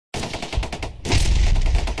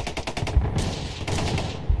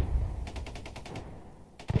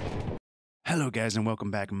Hello, guys, and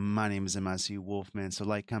welcome back. My name is MIC Wolfman. So,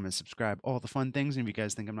 like, comment, subscribe, all the fun things. And if you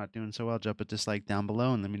guys think I'm not doing so well, drop a dislike down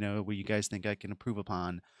below and let me know what you guys think I can improve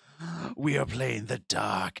upon. We are playing The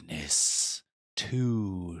Darkness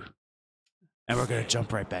 2. And we're going to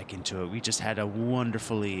jump right back into it. We just had a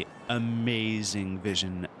wonderfully amazing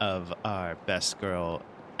vision of our best girl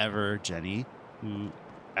ever, Jenny, who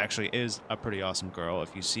actually is a pretty awesome girl.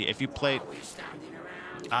 If you played,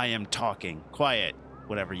 I am talking. Quiet.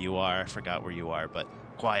 Whatever you are, I forgot where you are, but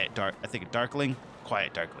quiet, dark. I think a darkling,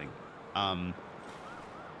 quiet darkling. Yeah,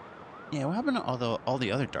 what happened to all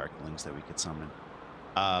the other darklings that we could summon?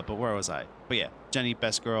 But where was I? But yeah, Jenny,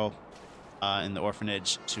 best girl, in the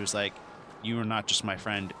orphanage. She was like, "You are not just my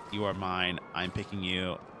friend, you are mine. I'm picking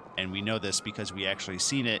you," and we know this because we actually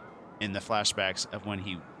seen it in the flashbacks of when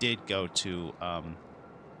he did go to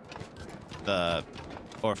the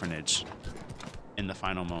orphanage in the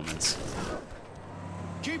final moments.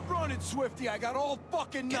 Keep running, Swifty. I got all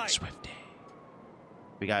fucking night. Get Swifty.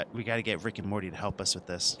 We got to get Rick and Morty to help us with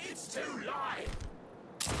this. It's too light.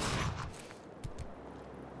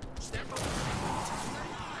 Step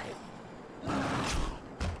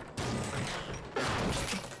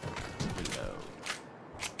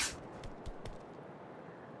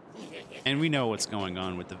And we know what's going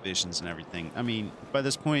on with the visions and everything. I mean, by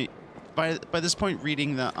this point,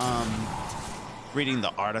 reading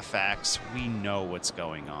the artifacts, we know what's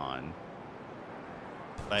going on.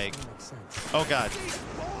 Like, oh god.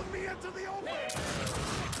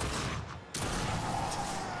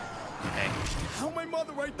 Hey. How my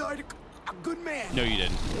mother I died a good man. No, you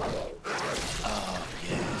didn't. Oh,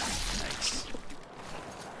 yeah. Nice.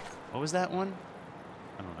 What was that one?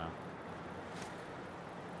 I don't know.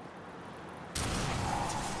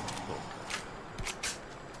 Cool.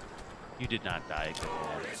 You did not die, good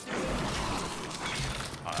man.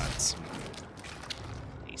 Oh, that's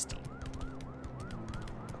tasty.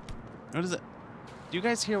 What is it? Do you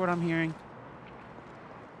guys hear what I'm hearing?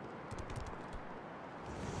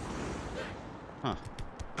 Huh.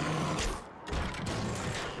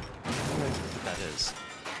 What that is.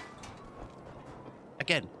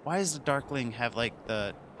 Again, why does the Darkling have like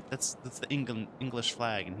that's the English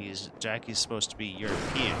flag and Jackie's supposed to be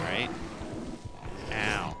European, right?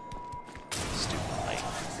 Ow. Stupid light.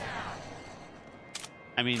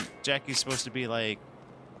 I mean, Jackie's supposed to be like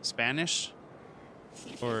Spanish,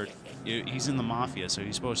 or he's in the mafia, so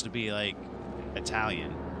he's supposed to be like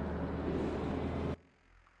Italian.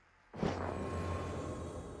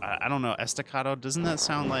 I don't know, estacado, doesn't that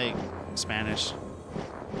sound like Spanish? I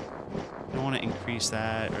don't want to increase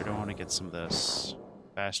that, or don't want to get some of this.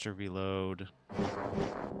 Faster reload.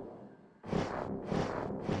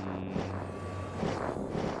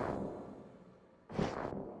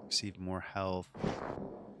 Receive more health.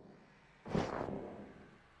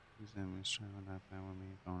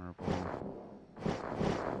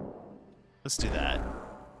 Let's do that.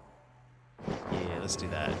 Yeah, let's do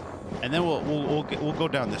that. And then we'll go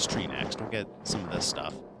down this tree next. We'll get some of this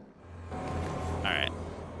stuff. All right.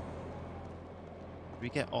 We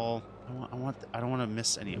get all. I don't want to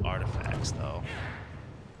miss any artifacts though.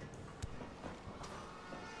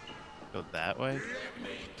 Go that way.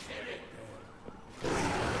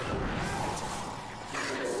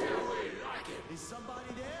 Is somebody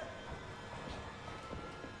there?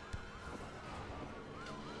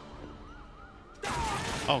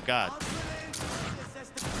 Oh God. Piece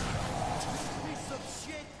of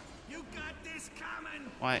shit. You got this coming.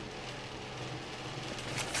 Why?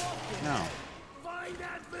 No. Find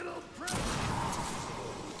that little prick.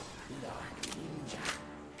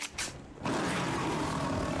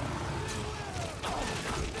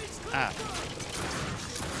 Ah.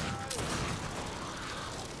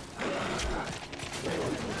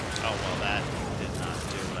 Oh well, that did not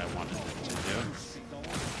do what I wanted it to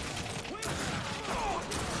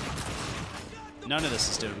do. None of this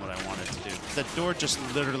is doing what I wanted to do. The door just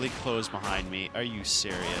literally closed behind me. Are you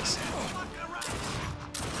serious?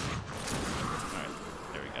 Alright,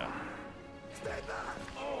 there we go.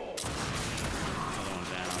 Another one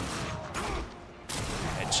down.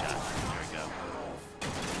 Headshot. There we go.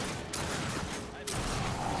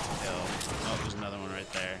 Kill. Oh, there's another one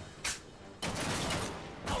right there.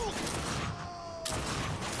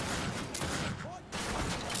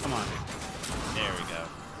 Come on. There we go.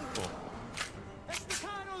 Cool.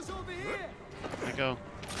 I go.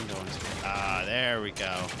 I'm going to. Ah, there we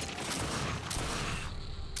go.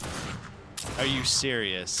 Are you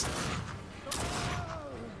serious?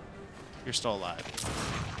 You're still alive.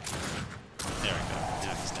 There we go.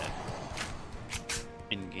 Now he's dead.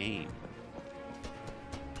 In game.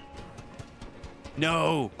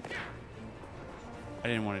 No! I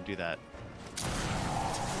didn't want to do that.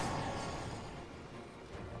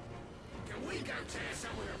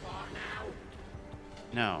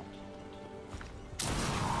 No.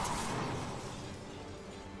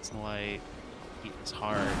 It's the light. Eat his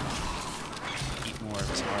heart. Eat more of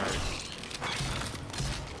his heart.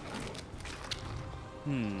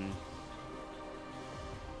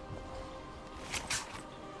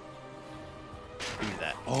 Give me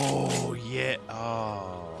that. Oh, yeah.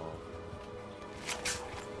 Oh.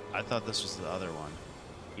 I thought this was the other one.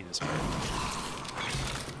 Eat his heart.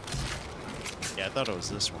 Yeah, I thought it was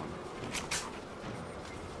this one.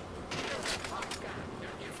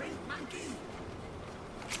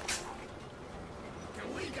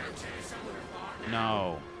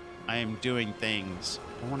 No. I am doing things.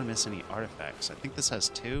 I don't want to miss any artifacts. I think this has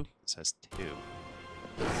 2. This has 2.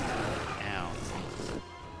 Ow.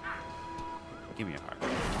 Give me a heart. No.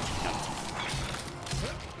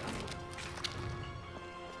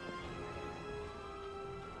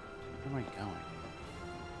 Where am I going?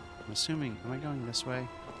 I'm assuming, am I going this way?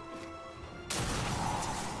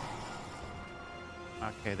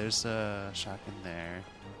 Okay, there's a shotgun there.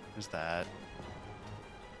 There's that.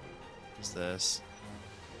 There's this.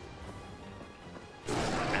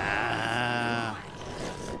 Ah!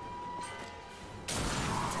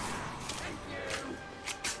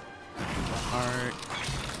 Heart.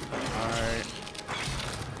 Heart.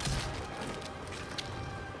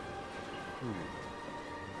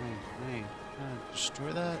 Hey,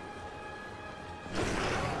 destroy that?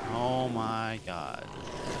 Oh my god.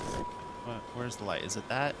 Where's the light? Is it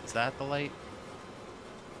that? Is that the light?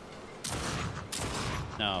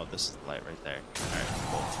 No, this is the light right there. Alright,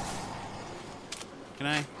 cool. Can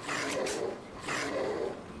I?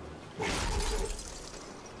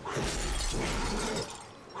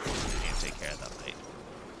 Can't take care of that light.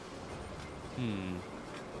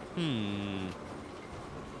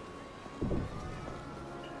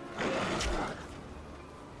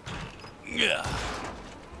 Yeah.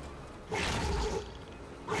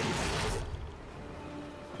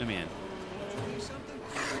 Let me in.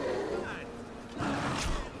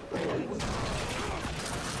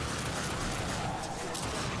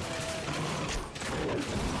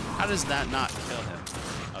 How does that not kill him?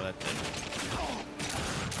 Oh, that did.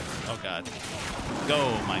 Oh god.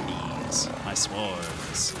 Go, my bees, my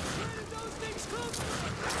swords.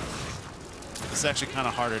 This is actually kind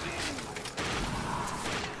of harder.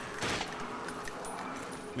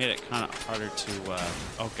 Made it kind of harder to,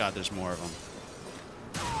 oh god, there's more of them.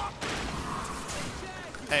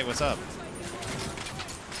 Hey, what's up?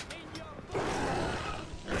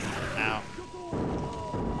 Ow.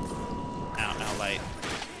 Ow, ow, light.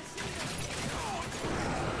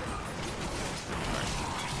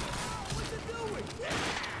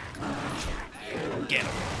 Get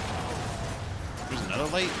him. There's another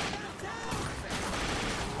light?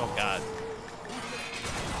 Oh god.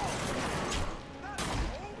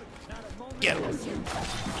 Get him.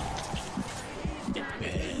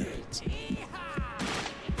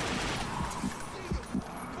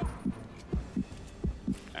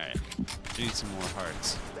 Alright. Need some more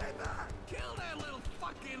hearts. Kill that little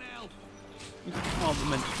fucking elf. You can call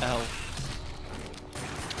them an elf.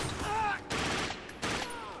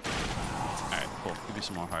 Alright, cool. Give me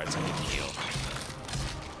some more hearts. I need to heal.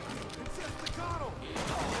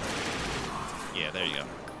 Yeah, there you go.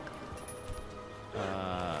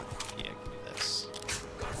 Yeah, give me this.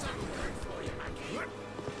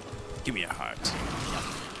 Give me a heart.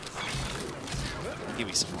 Give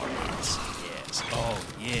me some more hearts. Yes. Oh,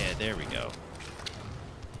 yeah, there we go.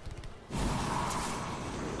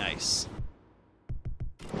 Nice.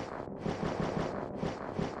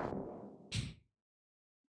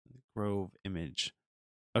 Grove image.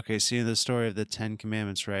 Okay, so you know the story of the 10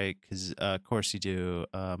 Commandments, right? Because, of course you do.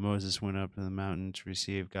 Moses went up to the mountain to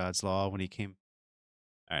receive God's law. When he came...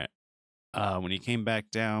 All right. When he came back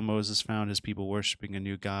down, Moses found his people worshiping a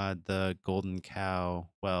new god, the golden cow.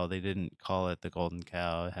 Well, they didn't call it the golden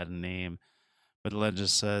cow. It had a name. But the legend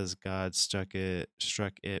says God struck it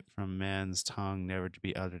from man's tongue, never to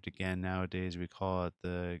be uttered again. Nowadays, we call it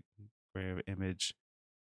the grave image.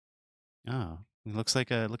 Oh, it looks like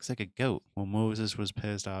a goat. Well, Moses was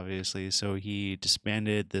pissed, obviously, so he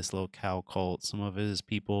disbanded this little cow cult. Some of his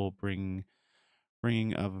people bringing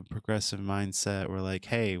of a progressive mindset were like,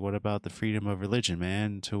 "Hey, what about the freedom of religion,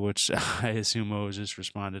 man?" To which I assume Moses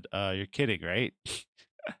responded, "You're kidding, right?"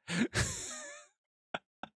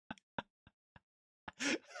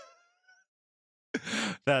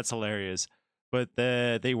 That's hilarious. But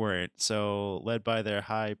they weren't. So, led by their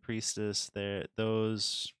high priestess,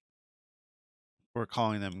 those were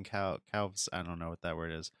calling them cows. I don't know what that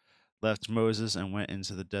word is. Left Moses and went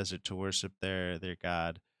into the desert to worship their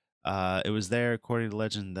god. It was there, according to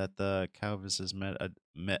legend, that the Calvises met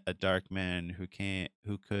a dark man who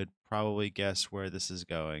could probably guess where this is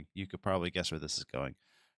going. You could probably guess where this is going.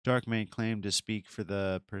 Dark man claimed to speak for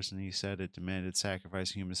the person he said it demanded sacrifice,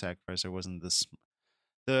 human sacrifice. There wasn't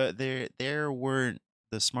there weren't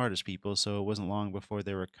the smartest people, so it wasn't long before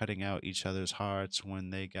they were cutting out each other's hearts. When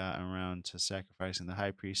they got around to sacrificing the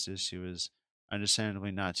high priestess, she was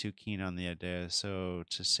understandably not too keen on the idea. So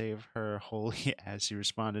to save her holy as she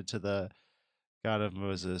responded to the God of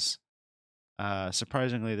Moses.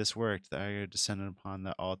 Surprisingly, this worked. The Agar descended upon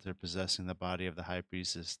the altar, possessing the body of the high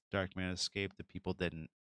priestess. Dark man escaped. The people didn't.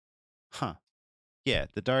 Huh. Yeah,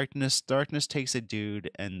 the darkness takes a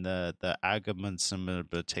dude, and the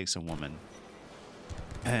Agamansamaba takes a woman.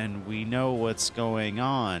 And we know what's going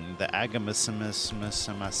on. The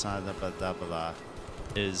Agamasamasamasada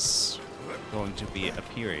is going to be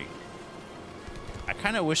appearing. I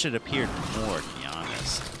kind of wish it appeared more, to be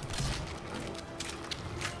honest.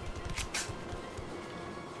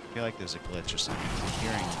 I feel like there's a glitch or something.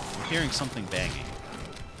 I'm hearing something banging.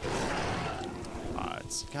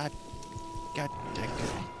 It's God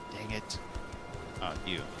dang it. Oh,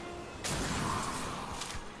 you.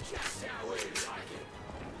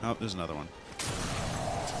 Oh, there's another one.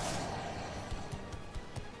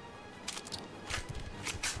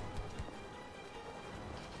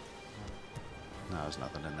 No, there's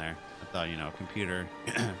nothing in there. I thought, you know, computer.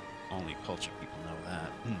 Only cultured people know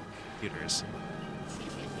that. Computers.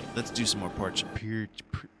 Let's do some more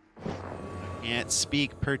can't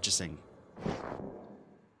speak purchasing.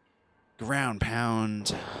 Ground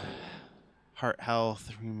pound. Heart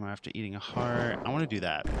health. After eating a heart. I want to do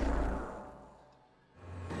that.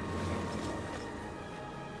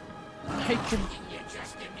 I can.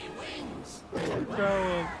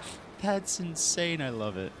 Bro, that's insane. I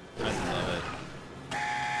love it. I love it.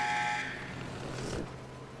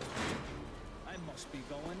 I must be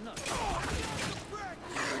going nuts.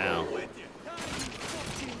 Ow.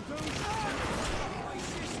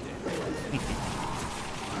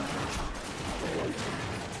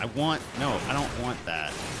 I don't want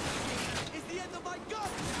that.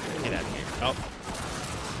 Get out of here. Oh.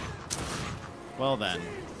 Well then.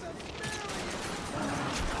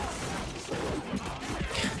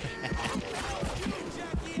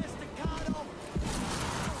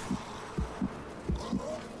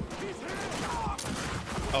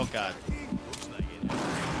 Oh god.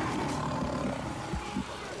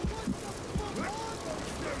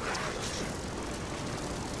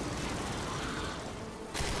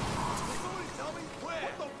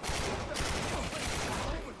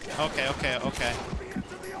 Okay.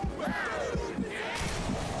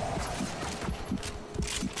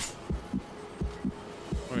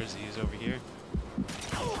 Where is he? He's over here.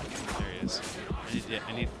 There he is.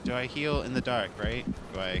 Do I heal in the dark, right?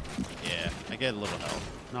 Yeah, I get a little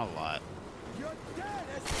health. Not a lot.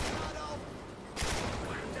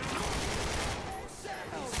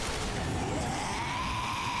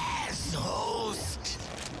 Host,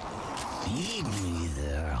 feed me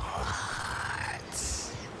their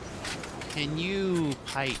hearts. Can you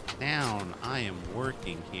pipe down? I am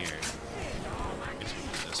working here. I guess we do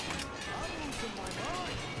this one.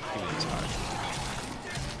 Give me this heart.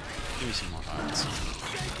 Give me some more hearts.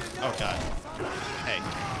 Oh god. Hey.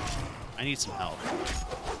 I need some help.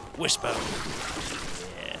 Wishbone.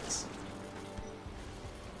 Yes.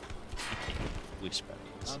 Wishbone.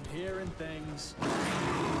 I'm hearing things.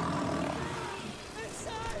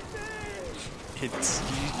 It's,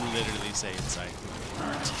 you literally say inside me.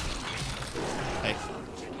 Hey.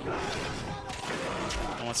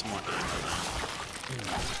 I want some more ammo.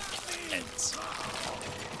 Heads.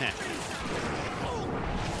 Heh.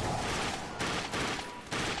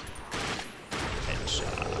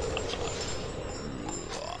 Headshot.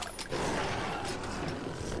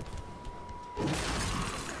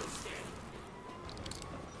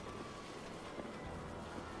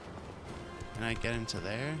 Can I get into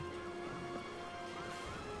there?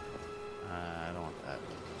 I don't want that.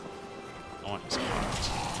 I want his heart.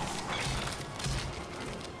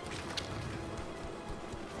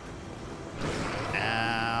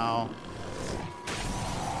 Ow.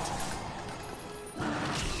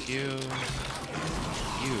 You.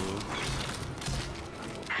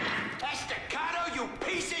 Estacado, you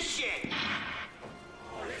piece of shit!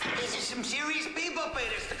 These are some serious people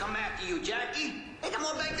paid us to come after you, Jackie. They come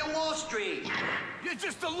on back to Wall Street. You're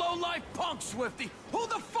just a low-life punk, Swifty. Who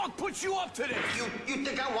the fuck put you up to this? You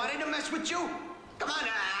think I wanted to mess with you? Come on,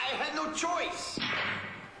 I had no choice.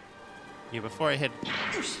 Yeah, before I hit...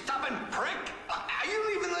 You stubborn prick! Are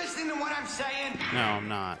you even listening to what I'm saying? No, I'm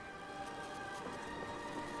not.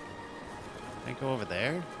 Can I go over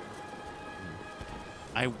there?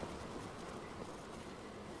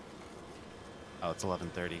 Oh, it's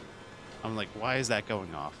 11:30. I'm like, why is that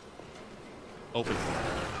going off? Open.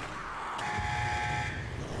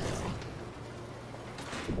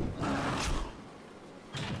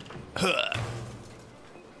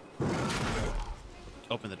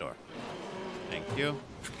 Open the door. Thank you.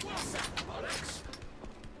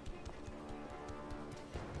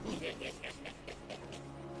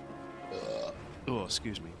 Oh,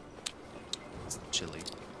 excuse me. It's chilly.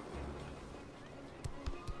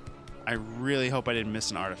 I really hope I didn't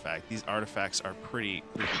miss an artifact. These artifacts are pretty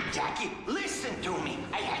creepy. Jackie, listen to me.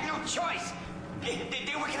 I had no choice. They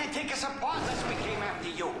were gonna take us apart unless we came after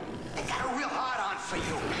you. They got a real hard on for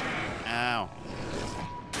you. Ow.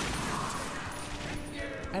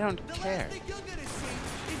 I don't care.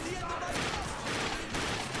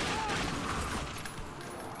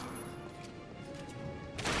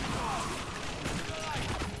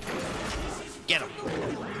 Get him.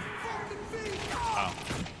 Oh.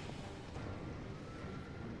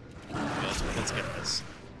 Let's get this.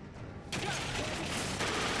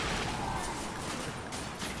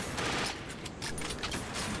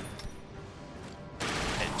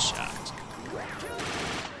 Headshot.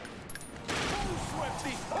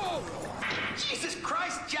 Jesus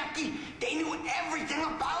Christ, Jackie! They knew everything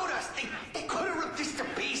about us. They could have ripped us to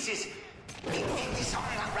pieces. There's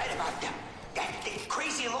something not right about them. That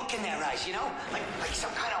crazy look in their eyes, you know? Like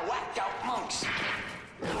some kind of whacked out monks.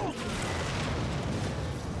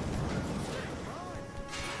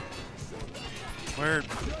 Where?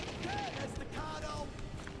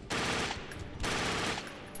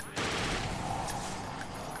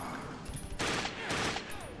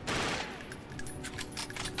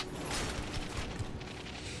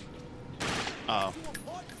 Oh.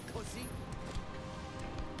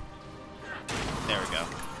 There we go.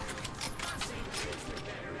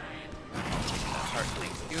 Heart,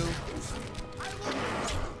 thank you.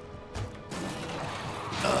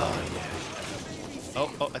 Oh, yeah.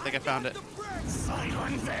 Oh, I think I found it.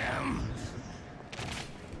 Silence them.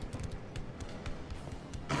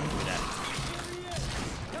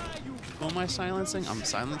 Who am I silencing? I'm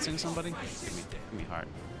silencing somebody? Give me heart.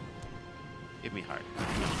 Give me heart.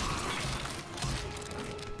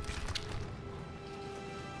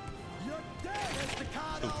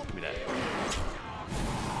 Ooh, give me that.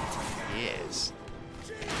 Yes.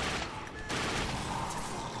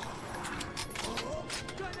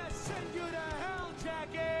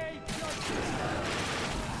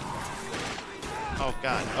 Oh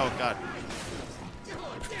god, oh god.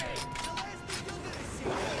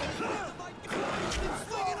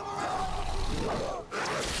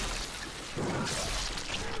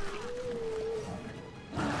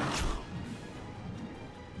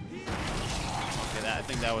 Okay, I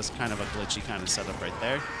think that was kind of a glitchy kind of setup right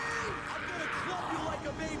there.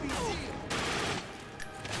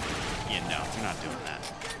 Yeah, no, you're not doing that.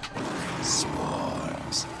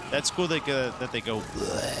 Spores. That's cool that they go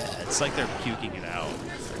bleh. It's like they're puking it out.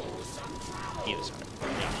 Yeah.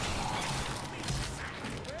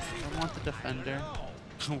 I want the defender.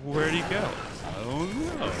 Where'd he go? Oh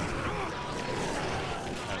no.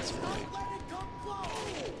 That's funny.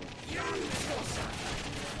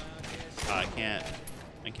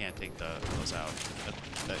 I can't take those out. That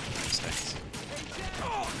kind of stinks.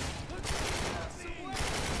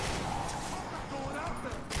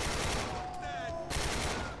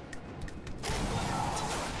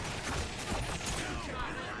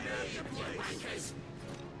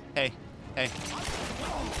 Hey.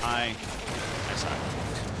 I suck.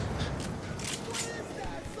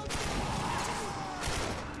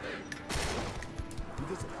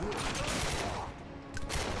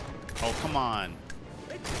 Oh, come on.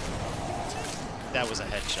 That was a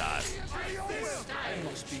headshot. I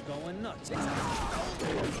must be going nuts.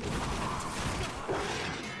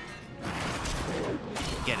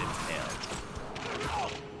 Get impaled.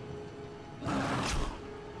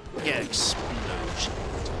 Get explosion.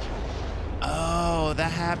 Oh,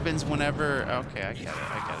 that happens whenever. Okay, I get it. All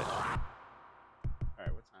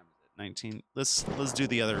right, what time is it? 19. Let's do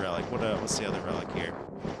the other relic. What's the other relic here?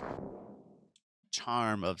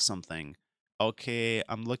 Charm of something. Okay,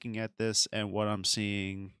 I'm looking at this and what I'm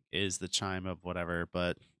seeing is the chime of whatever,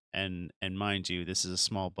 but and mind you, this is a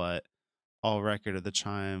small but. All record of the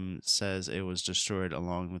chime says it was destroyed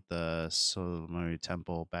along with the Solomon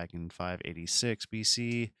Temple back in 586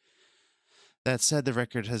 BC. That said, the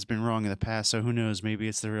record has been wrong in the past, so who knows? Maybe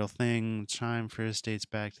it's the real thing. Chime first dates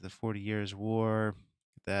back to the 40 Years' War,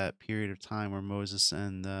 that period of time where Moses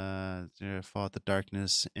and fought the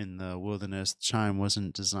darkness in the wilderness. The chime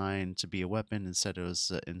wasn't designed to be a weapon. Instead, it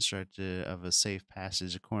was instructed of a safe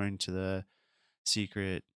passage according to the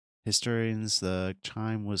secret historians, the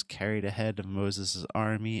chime was carried ahead of Moses'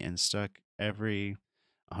 army and stuck every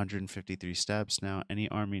 153 steps. Now, any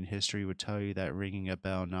army in history would tell you that ringing a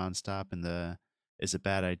bell nonstop is a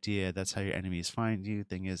bad idea. That's how your enemies find you.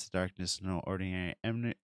 Thing is, the darkness is no ordinary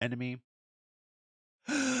enemy.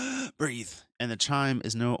 Breathe. And the chime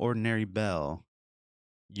is no ordinary bell.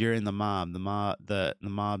 You're in the mob. The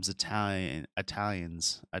mob's Italians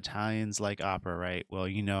like opera, right? Well,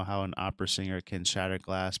 you know how an opera singer can shatter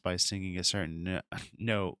glass by singing a certain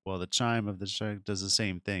note. Well, the chime of the shark does the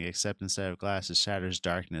same thing, except instead of glass, it shatters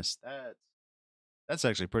darkness. That's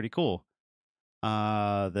actually pretty cool.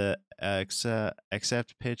 The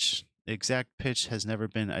exact pitch has never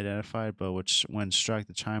been identified, but which when struck,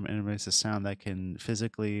 the chime emits a sound that can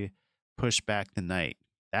physically push back the night.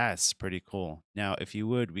 That's pretty cool. Now, if you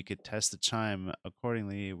would, we could test the chime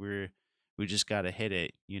accordingly. We just gotta hit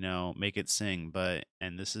it, make it sing. But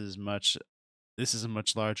and this is a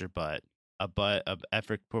much larger butt, a butt of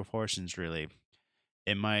epic proportions. Really,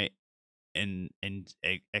 it might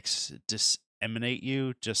disseminate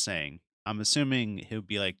you. Just saying. I'm assuming he'll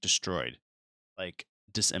be like destroyed, like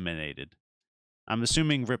disseminated. I'm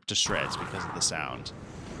assuming ripped to shreds because of the sound.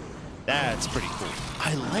 That's pretty cool.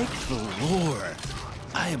 I like the lore.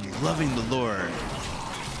 I am loving the lore.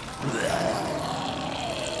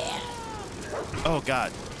 Oh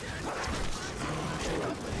God.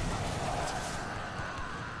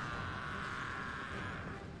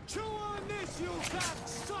 Chew on this, you fat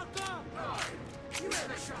sucker! You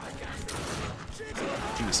ever shot a gun?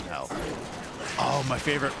 Give me some help. Oh, my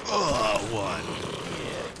favorite one.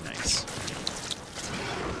 Yeah, nice.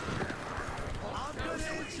 I'm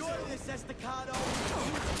gonna enjoy this, Estacado.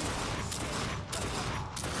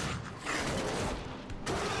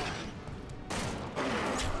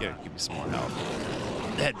 Here, give me some more help.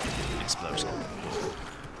 That explosion.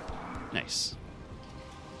 Nice.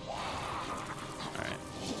 Alright.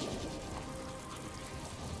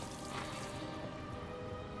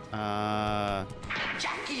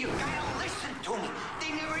 Jackie, you gotta listen to me.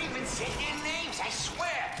 They never even said their names, I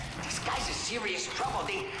swear. These guys are serious trouble.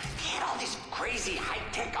 They had all this crazy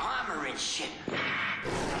high-tech armor and shit.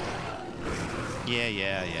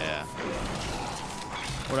 Yeah.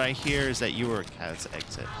 What I hear is that you were a cat's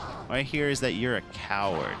exit. What I hear is that you're a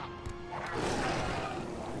coward.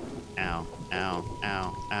 Ow, ow,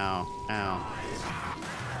 ow, ow, ow.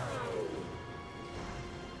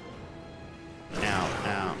 Ow,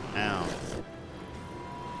 ow, ow.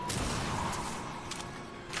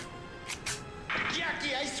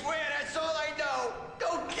 Jackie, I swear that's all I know.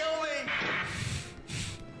 Don't kill me.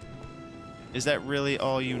 Is that really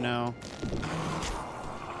all you know?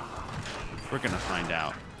 We're gonna find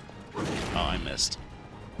out. Oh, I missed.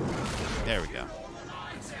 There we go.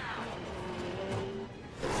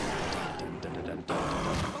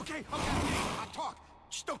 Okay, I'll talk.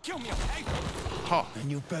 Just don't kill me, okay? Oh,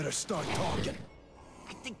 And you better start talking.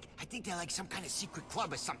 I think they're like some kind of secret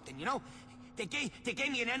club or something, you know? They gave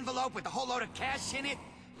me an envelope with a whole load of cash in it.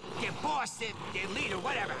 Their boss, their leader,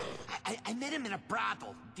 whatever. I met him in a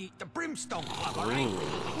brothel, the Brimstone Club, all right?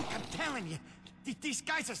 Look, I'm telling you, these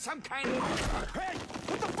guys are some kind of... Hey,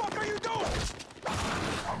 what the fuck are you doing?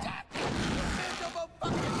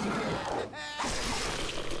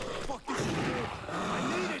 Fuck this shit. I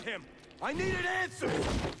needed him. I needed answers.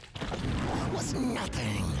 It was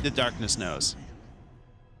nothing. the darkness knows.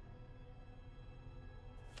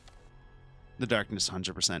 The darkness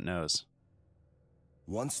 100% knows.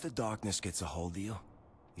 Once the darkness gets a hold of you,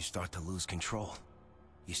 you start to lose control.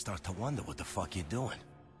 You start to wonder what the fuck you're doing.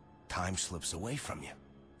 Time slips away from you.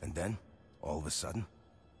 And then, all of a sudden,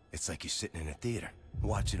 it's like you're sitting in a theater,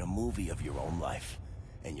 watching a movie of your own life.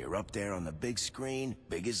 And you're up there on the big screen,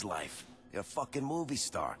 big as life. You're a fucking movie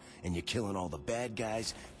star, and you're killing all the bad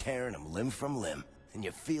guys, tearing them limb from limb. And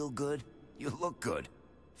you feel good, you look good.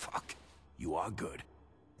 Fuck, you are good.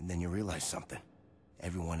 And then you realize something.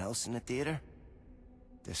 Everyone else in the theater,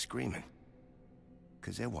 they're screaming.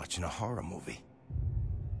 'Cause they're watching a horror movie.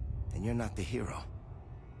 And you're not the hero.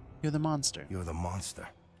 You're the monster. You're the monster.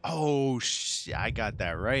 Oh, I got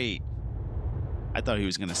that right. I thought he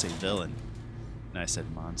was going to say villain. And I said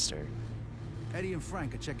monster. Eddie and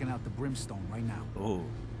Frank are checking out the Brimstone right now. Oh.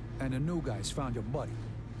 And the new guys found your buddy,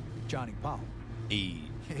 Johnny Powell. Hey.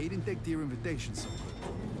 Yeah, he didn't take to your invitation, so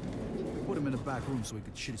we put him in the back room so he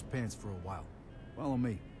could shit his pants for a while. Follow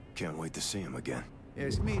me. Can't wait to see him again.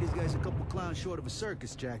 Ask me, this guy's a couple clowns short of a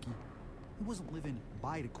circus, Jackie. He wasn't living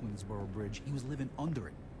by the Queensboro Bridge, he was living under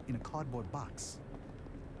it, in a cardboard box.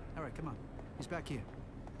 All right, come on. He's back here.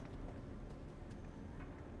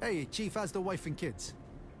 Hey, Chief, how's the wife and kids?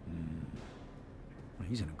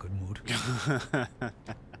 He's in a good mood. There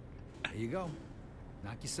you go.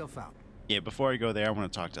 Knock yourself out. Yeah, before I go there, I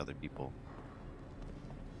want to talk to other people.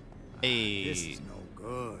 Hey. This is no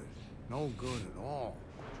good. No good at all,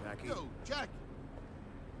 Jackie. Yo, Jack.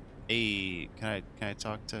 Hey, can I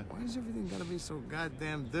talk to? Why is everything gotta be so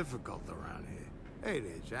goddamn difficult around here? Hey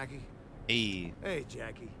there, Jackie. Hey. Hey,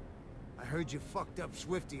 Jackie. I heard you fucked up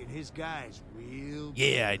Swifty and his guys real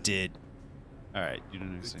Yeah, I good. did. All right, you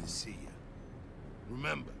don't Good to understand. see you.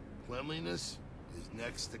 Remember, cleanliness is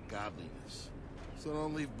next to godliness. So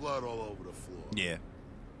don't leave blood all over the floor. Yeah.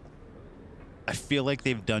 I feel like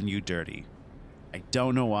they've done you dirty. I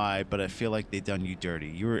don't know why, but I feel like they've done you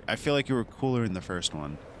dirty. I feel like you were cooler in the first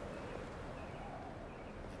one.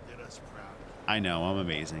 You did us proud. I know, I'm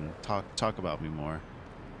amazing. Talk about me more.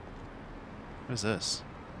 What is this?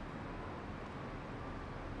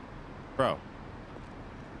 Bro.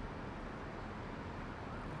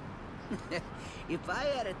 If I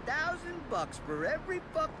had $1,000 for every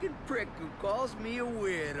fucking prick who calls me a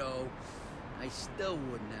weirdo, I still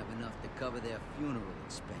wouldn't have enough to cover their funeral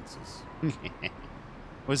expenses.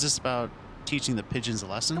 Was this about teaching the pigeons a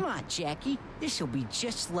lesson? Come on, Jackie. This'll be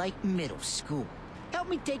just like middle school. Help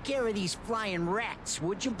me take care of these flying rats,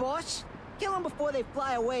 would you, boss? Kill them before they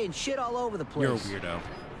fly away and shit all over the place. You're a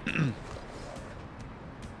weirdo.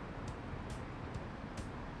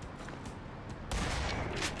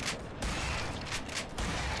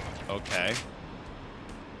 Okay.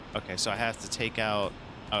 Okay, so I have to take out...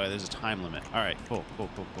 Oh, there's a time limit. All right, cool. All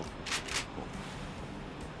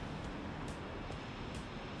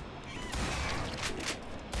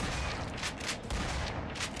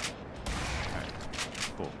right,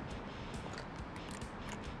 cool.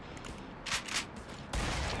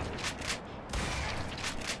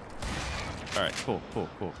 All right, cool.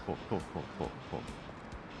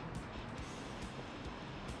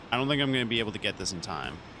 I don't think I'm going to be able to get this in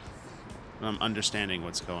time. I'm understanding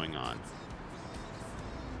what's going on.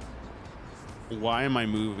 Why am I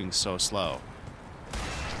moving so slow?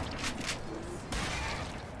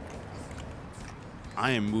 I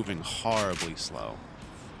am moving horribly slow.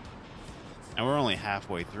 And we're only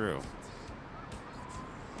halfway through.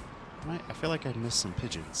 I feel like I missed some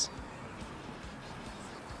pigeons.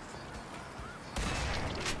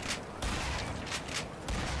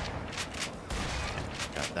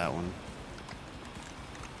 Got that one.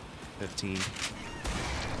 15.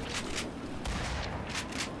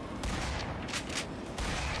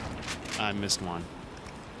 I missed one.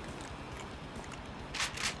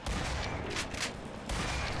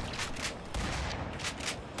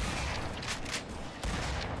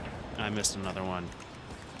 I missed another one.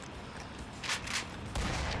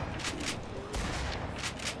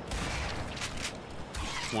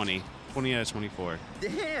 $20 out of 24.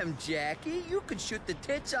 Damn, Jackie, you could shoot the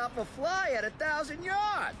tits off a fly at 1,000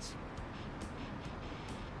 yards.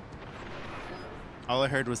 All I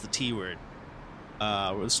heard was the T word.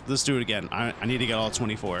 Let's do it again. I need to get all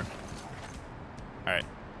 24. All right.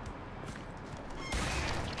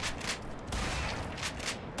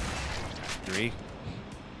 Three.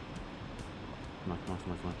 Come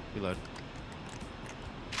on. Reload.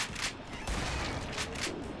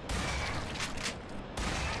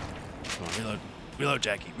 Come on, reload. Reload,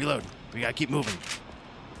 Jackie. Reload. We gotta keep moving.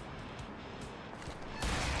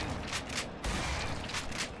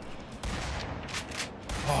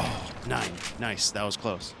 Oh, 9. Nice. That was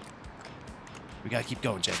close. We gotta keep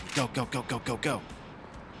going, Jackie. Go.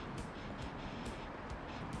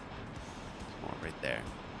 Oh, right there.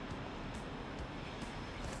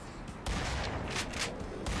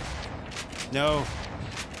 No.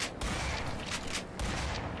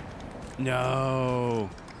 No.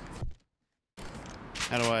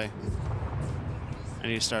 How do I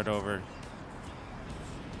need to start over.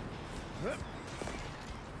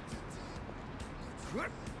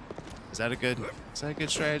 Is that a good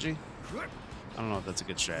strategy? I don't know if that's a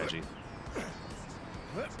good strategy.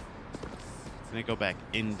 Can I go back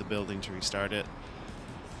in the building to restart it?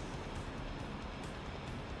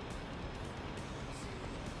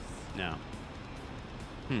 No.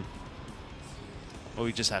 Well,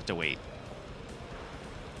 we just have to wait.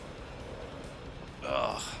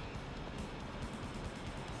 Ugh.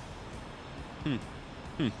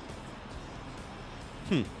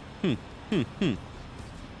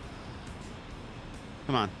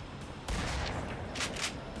 Come on.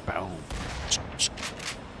 Boom. What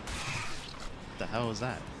the hell was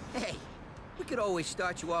that? Hey, we could always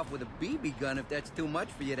start you off with a BB gun if that's too much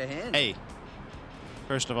for you to handle. Hey.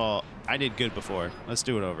 First of all, I did good before. Let's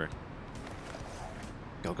do it over.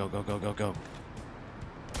 Go.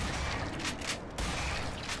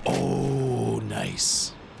 Oh,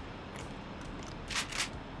 nice.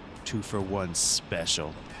 2-for-1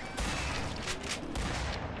 special.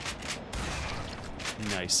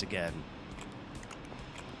 Nice again.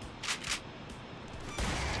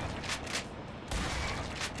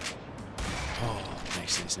 Oh,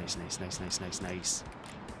 nice.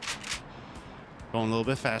 Going a little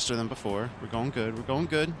bit faster than before. We're going good. We're going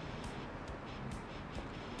good.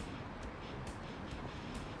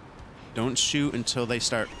 Don't shoot until they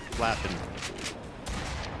start flapping.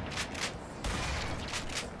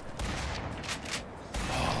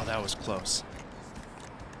 Oh, that was close.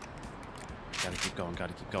 Gotta keep going,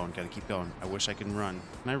 gotta keep going, gotta keep going. I wish I could run.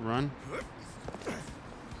 Can I run?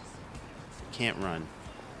 Can't run.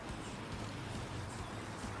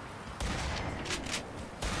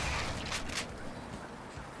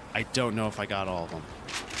 I don't know if I got all of them.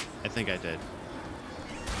 I think I did.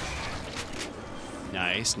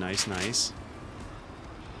 Nice. Nice.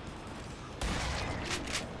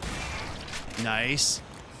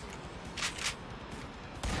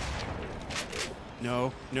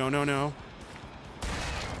 No.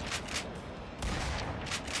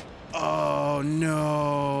 Oh,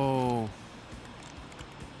 no.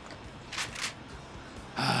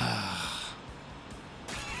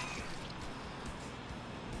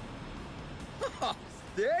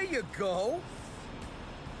 There you go.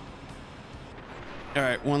 All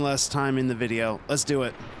right, one last time in the video. Let's do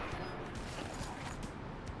it.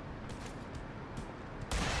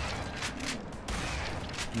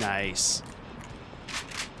 Nice.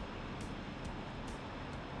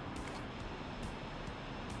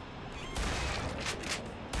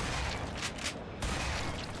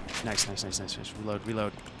 Nice.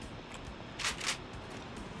 Reload.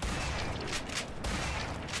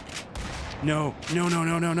 No.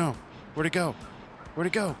 Where'd it go?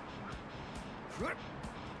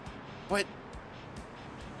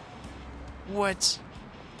 What?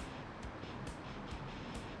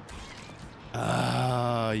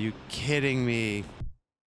 Are you kidding me?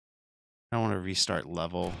 I want to restart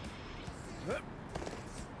level.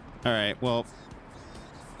 All right, well,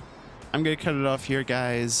 I'm gonna cut it off here,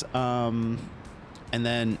 guys. And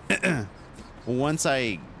then once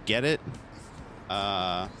I get it,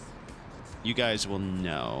 you guys will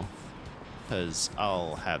know, because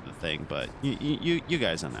I'll have the thing. But you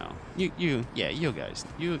guys will know. You guys,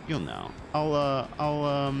 you'll know.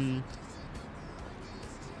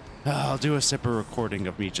 I'll do a separate recording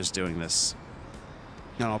of me just doing this,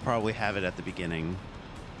 and I'll probably have it at the beginning.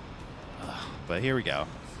 But here we go.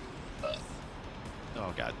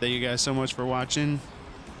 Oh god, thank you guys so much for watching,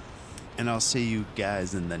 and I'll see you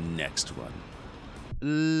guys in the next one.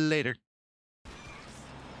 Later.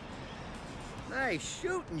 Nice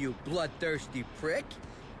shooting, you bloodthirsty prick.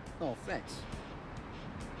 No offense.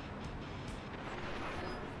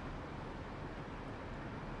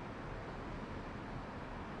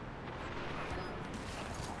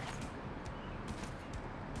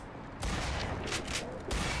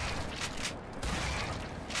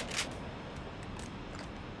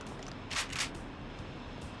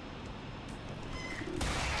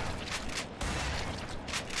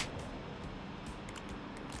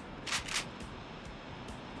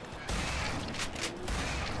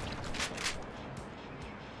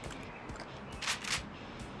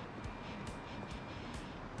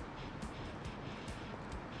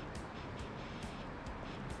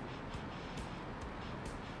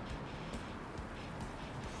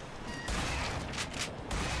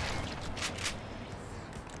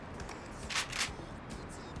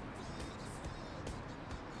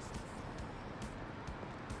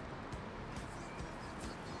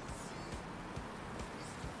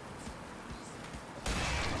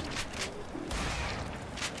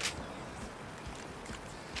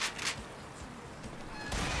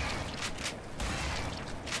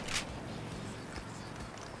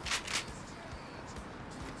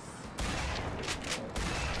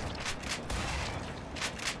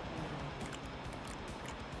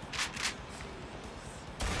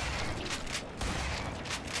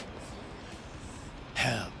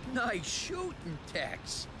 Nice shooting,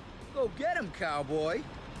 Tex. Go get him, cowboy.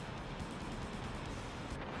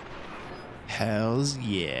 Hells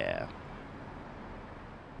yeah.